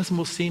hope my husband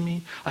will see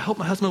me. I hope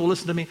my husband will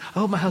listen to me. I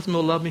hope my husband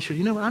will love me. Sure,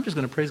 you know what? I'm just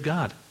going to praise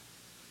God.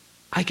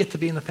 I get to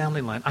be in the family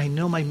line. I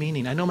know my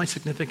meaning. I know my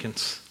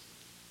significance.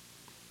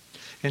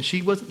 And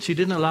she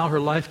didn't allow her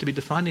life to be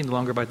defined any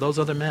longer by those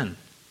other men.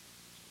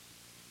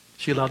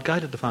 She allowed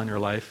God to define her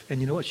life. And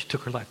you know what? She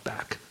took her life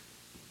back.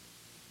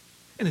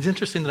 And it's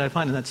interesting that I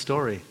find in that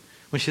story,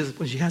 when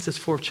she has this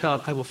fourth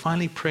child, I will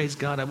finally praise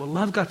God. I will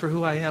love God for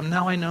who I am.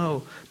 Now I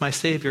know my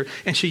Savior.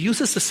 And she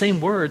uses the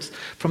same words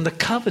from the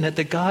covenant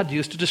that God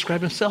used to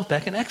describe himself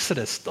back in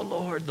Exodus. The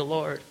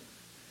Lord,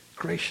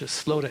 gracious,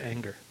 slow to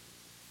anger.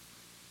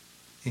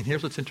 And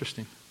here's what's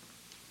interesting.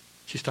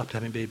 She stopped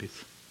having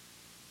babies.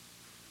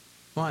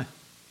 Why?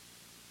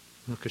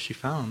 Well, because she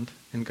found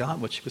in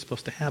God what she was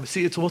supposed to have.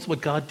 See, it's also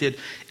what God did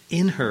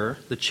in her,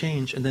 the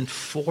change, and then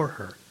for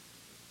her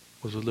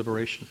was a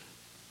liberation.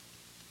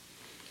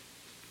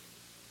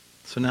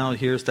 So now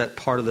here's that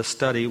part of the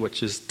study,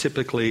 which is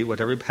typically what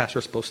every pastor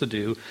is supposed to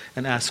do,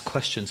 and ask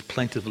questions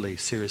plaintively,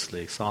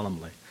 seriously,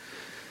 solemnly.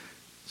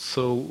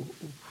 So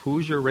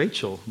who's your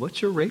Rachel?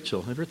 What's your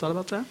Rachel? Have you ever thought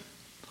about that?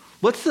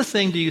 What's the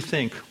thing, do you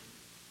think,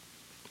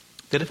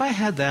 that if I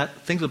had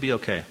that, things would be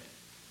okay?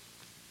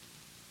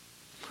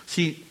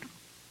 See,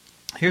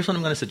 here's what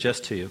I'm going to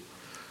suggest to you.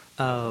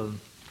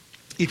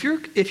 If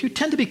you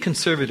tend to be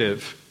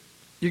conservative,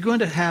 you're going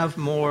to have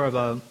more of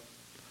a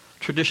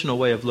traditional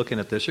way of looking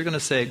at this. You're going to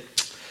say,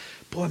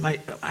 boy,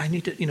 I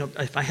need to,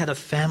 if I had a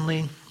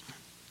family,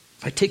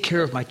 if I take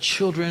care of my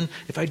children,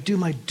 if I do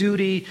my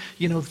duty,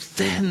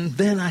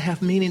 then I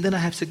have meaning, then I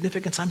have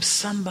significance, I'm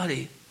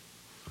somebody.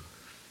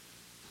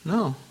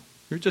 No,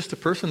 you're just a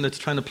person that's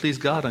trying to please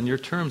God on your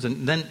terms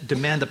and then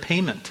demand a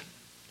payment,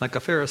 like a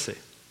Pharisee.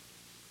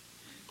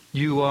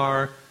 You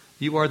are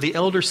the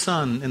elder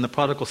son in the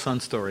prodigal son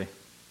story.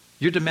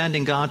 You're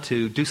demanding God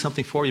to do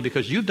something for you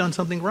because you've done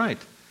something right.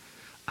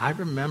 I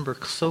remember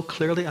so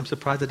clearly, I'm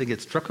surprised I didn't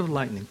get struck with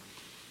lightning.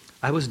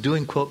 I was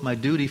doing, quote, my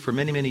duty for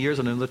many, many years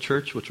in another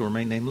church, which will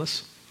remain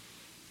nameless.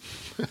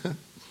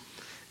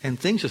 And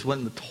things just went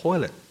in the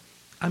toilet.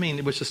 I mean,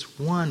 it was just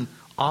one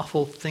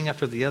awful thing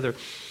after the other.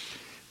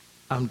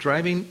 I'm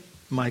driving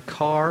my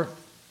car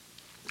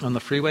on the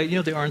freeway. You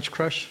know the Orange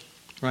Crush,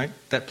 right?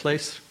 That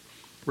place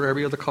where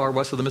every other car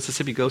west of the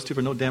Mississippi goes to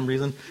for no damn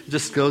reason. It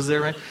just goes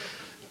there, right?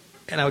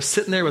 And I was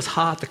sitting there. It was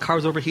hot. The car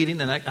was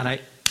overheating. And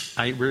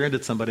I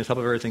rear-ended somebody on top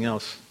of everything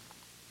else.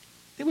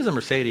 It was a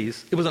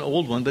Mercedes. It was an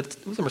old one, but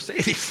it was a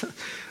Mercedes. And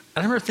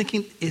I remember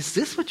thinking, is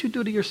this what you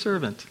do to your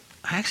servant?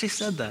 I actually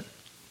said that.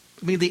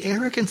 I mean, the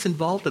arrogance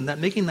involved in that,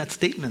 making that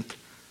statement,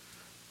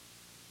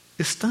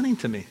 is stunning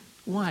to me.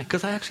 Why?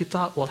 Because I actually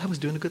thought, well, I was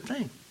doing a good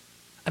thing.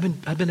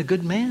 I've been a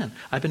good man.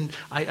 I've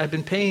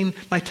been paying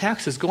my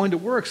taxes, going to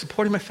work,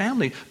 supporting my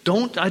family.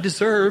 Don't I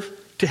deserve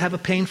to have a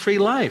pain-free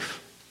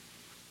life?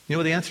 You know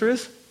what the answer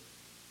is?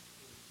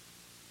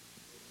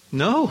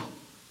 No.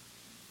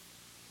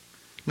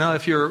 Now,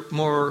 if you're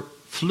more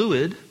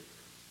fluid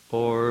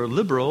or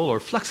liberal or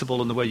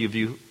flexible in the way you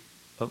view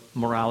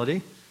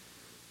morality,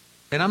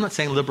 and I'm not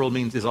saying liberal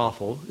is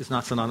awful. It's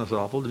not synonymous with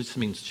awful. It just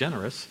means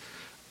generous.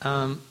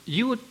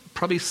 You would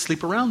probably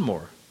sleep around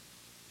more.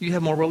 You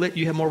have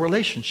more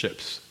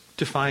relationships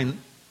to find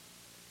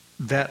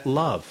that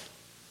love,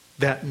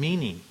 that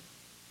meaning.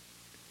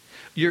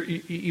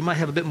 You might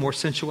have a bit more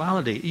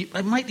sensuality.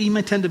 You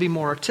might tend to be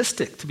more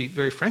artistic, to be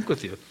very frank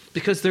with you,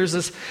 because there's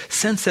this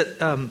sense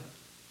that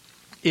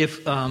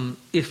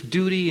if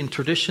duty and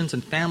traditions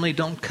and family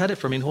don't cut it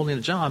for me in holding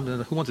a job,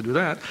 who wants to do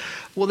that?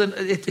 Well, then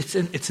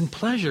it's in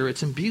pleasure,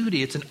 it's in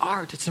beauty, it's in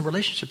art, it's in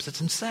relationships,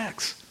 it's in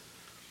sex.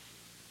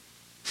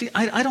 See,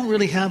 I don't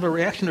really have a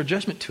reaction or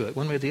judgment to it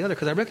one way or the other,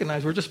 because I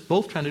recognize we're just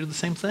both trying to do the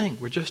same thing.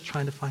 We're just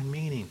trying to find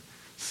meaning.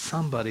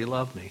 Somebody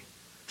love me.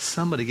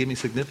 Somebody give me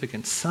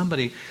significance.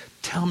 Somebody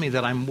tell me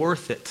that I'm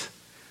worth it.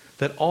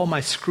 That all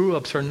my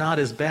screw-ups are not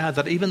as bad.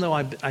 That even though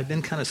I've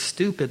been kind of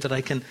stupid, that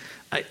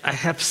I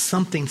have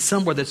something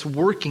somewhere that's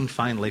working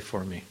finally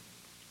for me.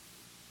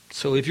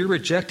 So if you're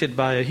rejected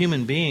by a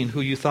human being who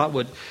you thought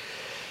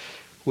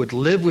would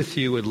live with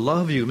you, would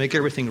love you, make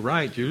everything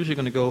right, you're usually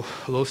going to go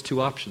those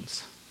two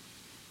options.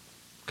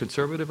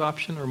 Conservative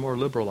option or more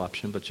liberal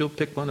option, but you'll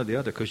pick one or the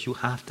other because you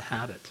have to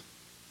have it.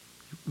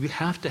 We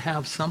have to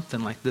have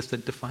something like this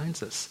that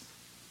defines us.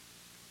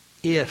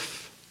 Hear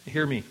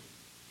me,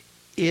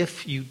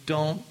 if you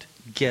don't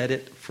get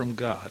it from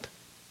God.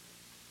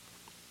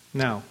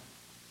 Now,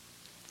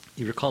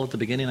 you recall at the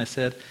beginning I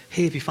said,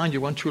 hey, if you find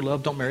your one true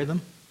love, don't marry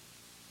them.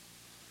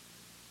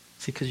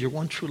 See, because your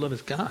one true love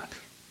is God.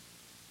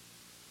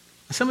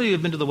 Some of you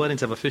have been to the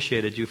weddings I've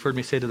officiated. You've heard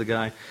me say to the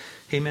guy,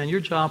 hey man,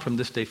 your job from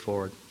this day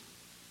forward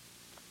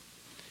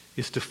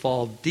is to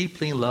fall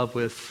deeply in love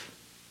with,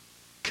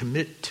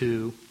 commit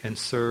to, and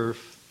serve.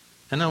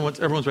 And now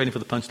everyone's waiting for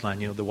the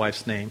punchline, the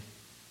wife's name.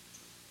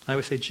 I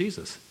always say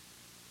Jesus.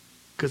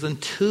 Because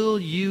until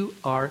you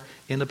are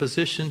in a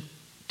position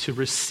to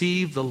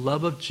receive the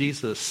love of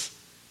Jesus,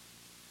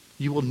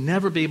 you will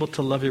never be able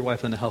to love your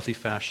wife in a healthy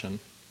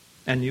fashion.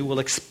 And you will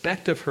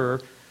expect of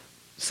her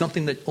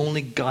something that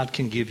only God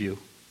can give you,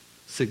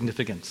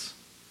 significance.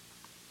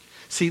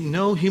 See,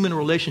 no human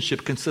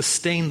relationship can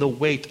sustain the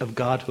weight of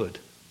Godhood.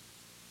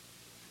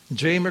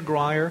 J.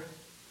 McGuire,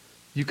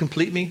 you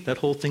complete me? That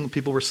whole thing,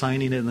 people were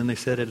signing it and then they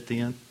said it at the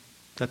end.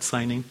 That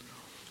signing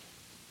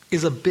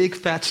is a big,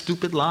 fat,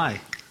 stupid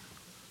lie.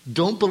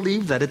 Don't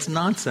believe that. It's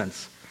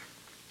nonsense.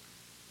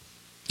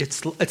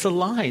 It's a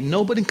lie.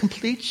 Nobody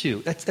completes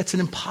you. That's an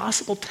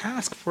impossible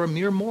task for a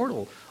mere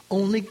mortal.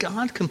 Only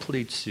God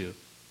completes you.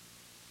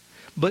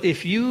 But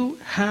if you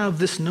have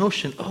this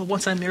notion,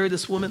 once I marry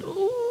this woman,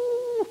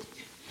 ooh.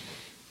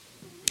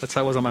 That's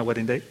how I was on my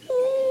wedding day.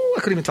 Ooh, I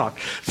couldn't even talk.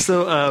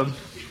 So,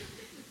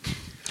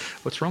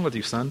 what's wrong with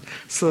you, son?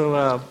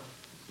 So,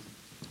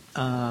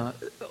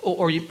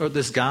 or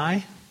this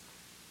guy,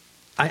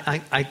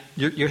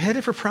 you're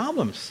headed for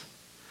problems.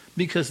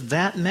 Because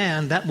that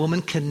man, that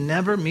woman can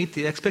never meet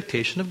the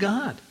expectation of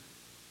God.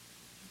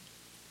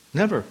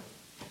 Never.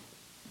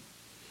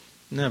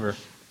 Never.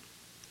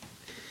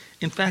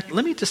 In fact,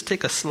 let me just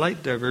take a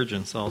slight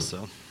divergence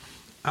also.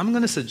 I'm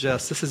going to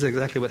suggest this is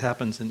exactly what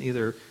happens in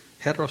either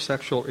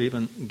heterosexual or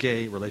even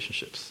gay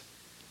relationships.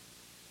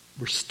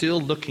 We're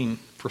still looking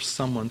for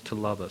someone to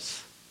love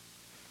us.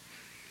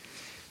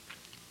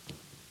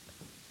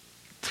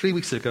 3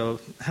 weeks ago,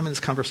 having this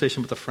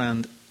conversation with a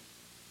friend,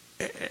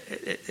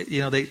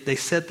 they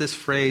said this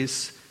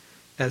phrase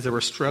as they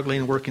were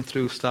struggling, working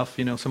through stuff,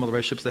 some of the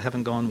relationships that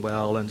haven't gone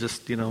well, and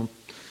just,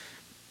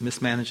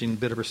 mismanaging a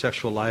bit of her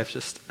sexual life.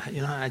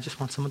 I just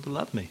want someone to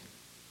love me.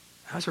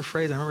 That was her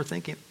phrase. I remember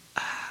thinking,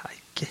 I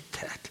get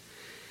that.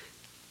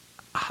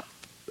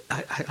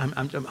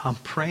 I'm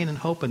praying and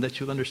hoping that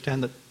you'll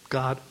understand that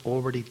God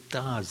already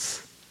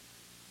does.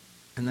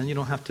 And then you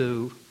don't have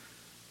to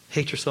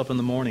hate yourself in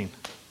the morning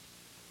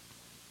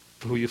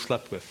for who you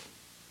slept with.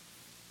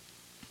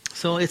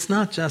 So it's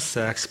not just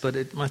sex, but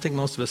I think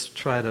most of us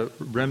try to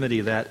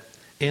remedy that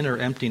inner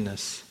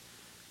emptiness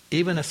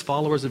even as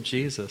followers of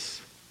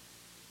Jesus.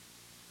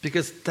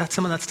 Because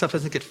some of that stuff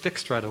doesn't get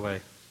fixed right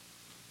away.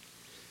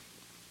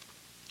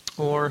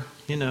 Or,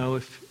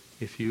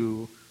 if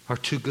you are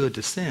too good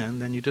to sin,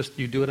 then you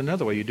do it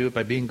another way. You do it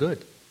by being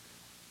good.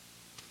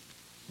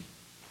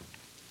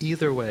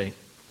 Either way,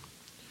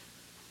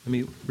 let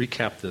me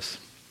recap this.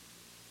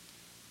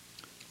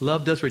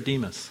 Love does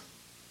redeem us.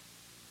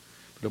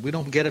 But if we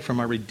don't get it from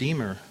our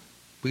Redeemer,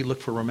 we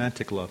look for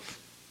romantic love,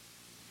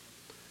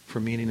 for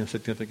meaning and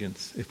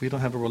significance. If we don't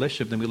have a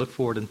relationship, then we look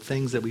for it in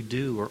things that we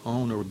do or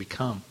own or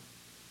become.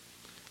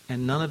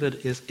 And none of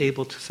it is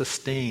able to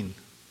sustain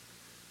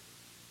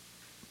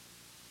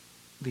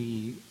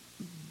the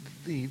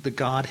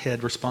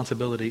Godhead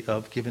responsibility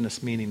of giving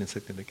us meaning and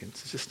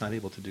significance. It's just not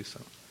able to do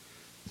so.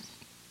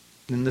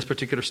 In this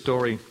particular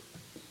story,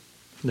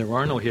 there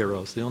are no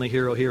heroes. The only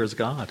hero here is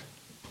God,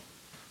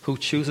 who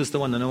chooses the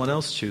one that no one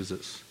else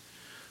chooses,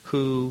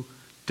 who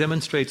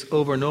demonstrates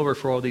over and over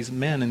for all these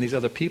men and these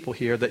other people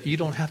here that you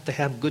don't have to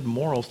have good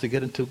morals to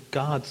get into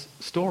God's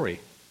story.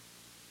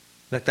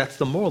 That's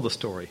the moral of the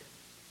story.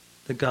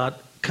 That God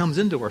comes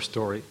into our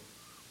story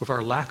with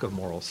our lack of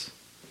morals.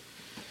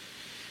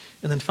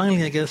 And then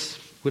finally, I guess,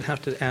 we'd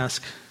have to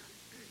ask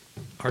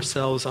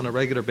ourselves on a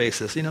regular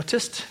basis,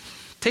 just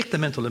take the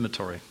mental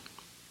inventory.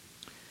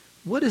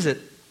 What is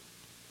it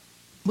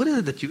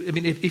that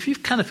if you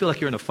kind of feel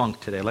like you're in a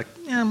funk today, like,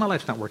 my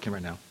life's not working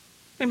right now.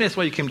 Maybe that's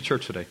why you came to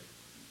church today.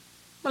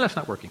 My life's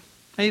not working.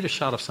 I need a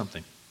shot of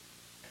something.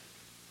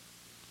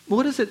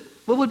 What is it?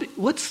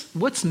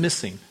 What's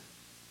missing?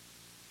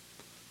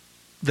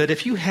 That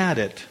if you had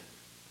it,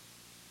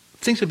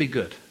 things would be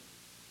good.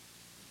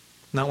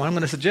 Now, what I'm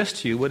going to suggest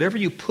to you, whatever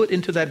you put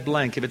into that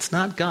blank, if it's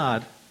not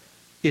God,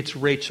 it's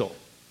Rachel.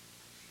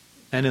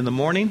 And in the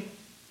morning,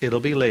 it'll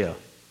be Leah.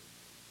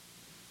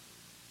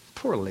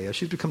 Poor Leah.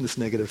 She's become this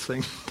negative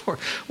thing.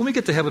 When we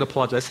get to heaven,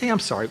 apologize. Hey, I'm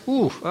sorry.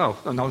 No,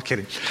 I'm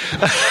kidding.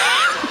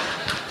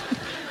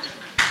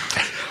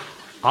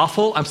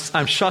 Awful.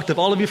 I'm shocked of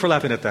all of you for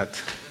laughing at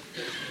that.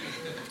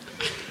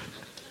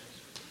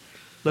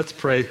 Let's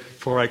pray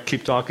before I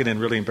keep talking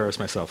and really embarrass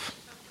myself.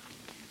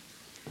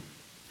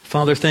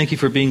 Father, thank you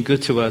for being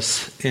good to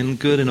us, and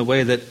good in a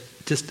way that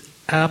just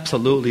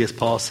absolutely, as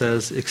Paul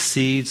says,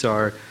 exceeds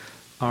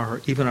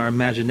even our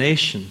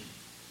imagination.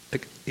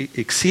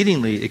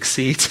 Exceedingly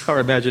exceeds our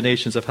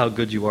imaginations of how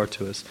good you are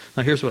to us.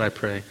 Now here's what I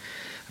pray.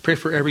 I pray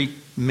for every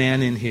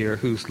man in here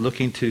who's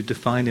looking to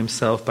define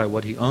himself by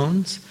what he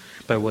owns,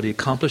 by what he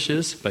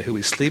accomplishes, by who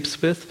he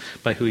sleeps with,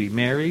 by who he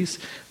marries,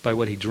 by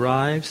what he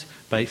drives,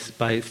 by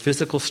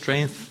physical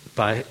strength,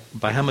 by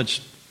how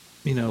much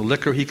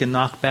liquor he can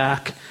knock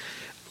back.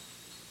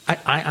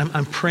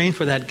 I'm praying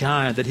for that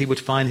guy, that he would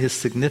find his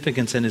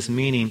significance and his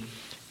meaning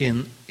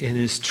in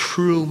his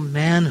true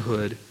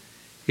manhood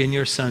in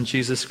your Son,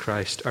 Jesus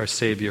Christ, our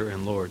Savior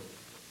and Lord.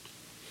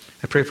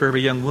 I pray for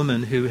every young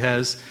woman who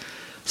has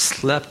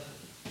slept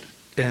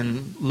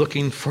and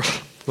looking for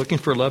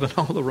love in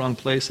all the wrong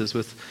places,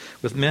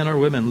 with men or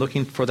women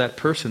looking for that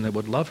person that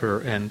would love her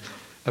and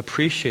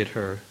appreciate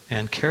her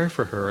and care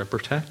for her and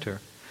protect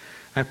her.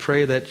 I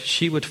pray that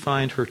she would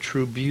find her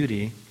true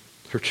beauty,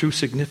 her true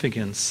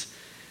significance,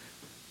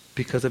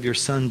 because of your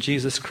Son,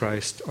 Jesus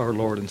Christ, our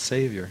Lord and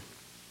Savior.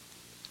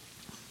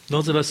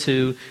 Those of us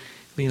who,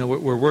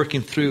 we're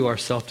working through our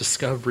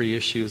self-discovery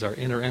issues, our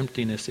inner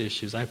emptiness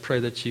issues, I pray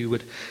that you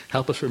would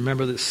help us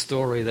remember this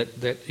story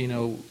that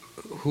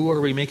who are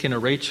we making a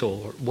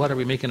Rachel, or what are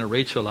we making a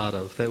Rachel out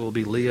of? That will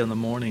be Leah in the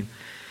morning.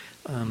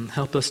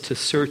 Help us to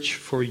search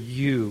for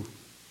you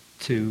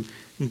to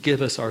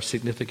give us our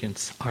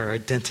significance, our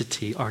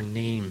identity, our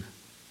name.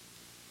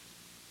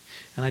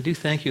 And I do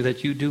thank you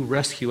that you do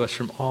rescue us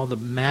from all the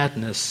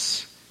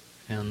madness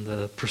and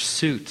the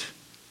pursuit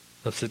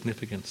of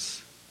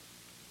significance.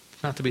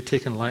 Not to be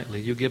taken lightly.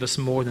 You give us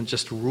more than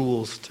just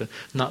rules to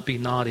not be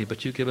naughty,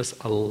 but you give us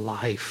a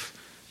life.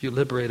 You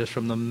liberate us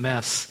from the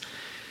mess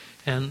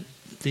and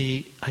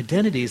the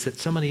identities that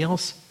so many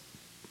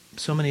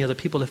other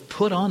people have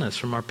put on us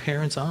from our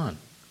parents on.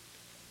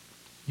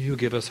 You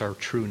give us our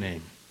true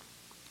name.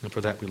 And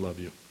for that we love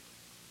you.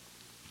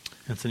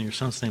 And it's in your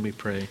Son's name we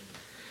pray.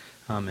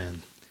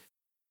 Amen.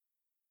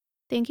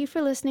 Thank you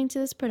for listening to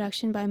this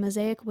production by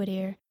Mosaic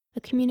Whittier, a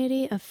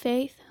community of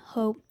faith,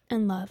 hope,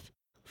 and love.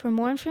 For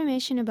more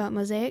information about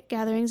Mosaic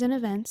gatherings and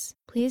events,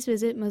 please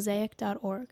visit mosaic.org.